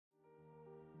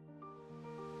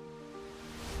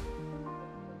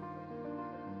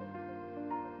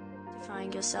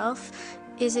identifying yourself.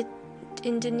 Is it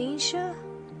Indonesia?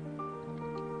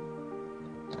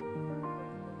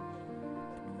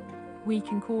 We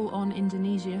can call on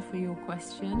Indonesia for your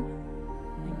question.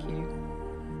 Thank you.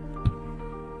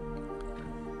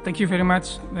 Thank you very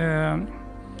much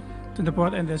to the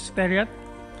board and the secretariat.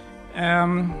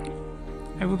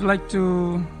 I would like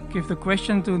to give the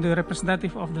question to the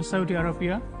representative of the Saudi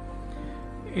Arabia.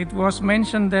 It was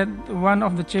mentioned that one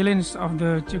of the challenges of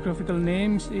the geographical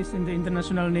names is in the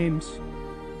international names,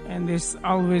 and there's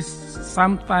always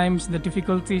sometimes the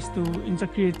difficulties to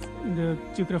integrate the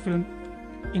geographical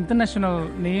international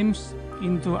names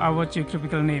into our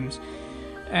geographical names.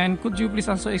 And could you please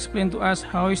also explain to us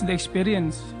how is the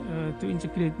experience to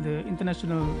integrate the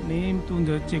international name to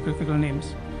the geographical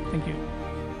names? Thank you.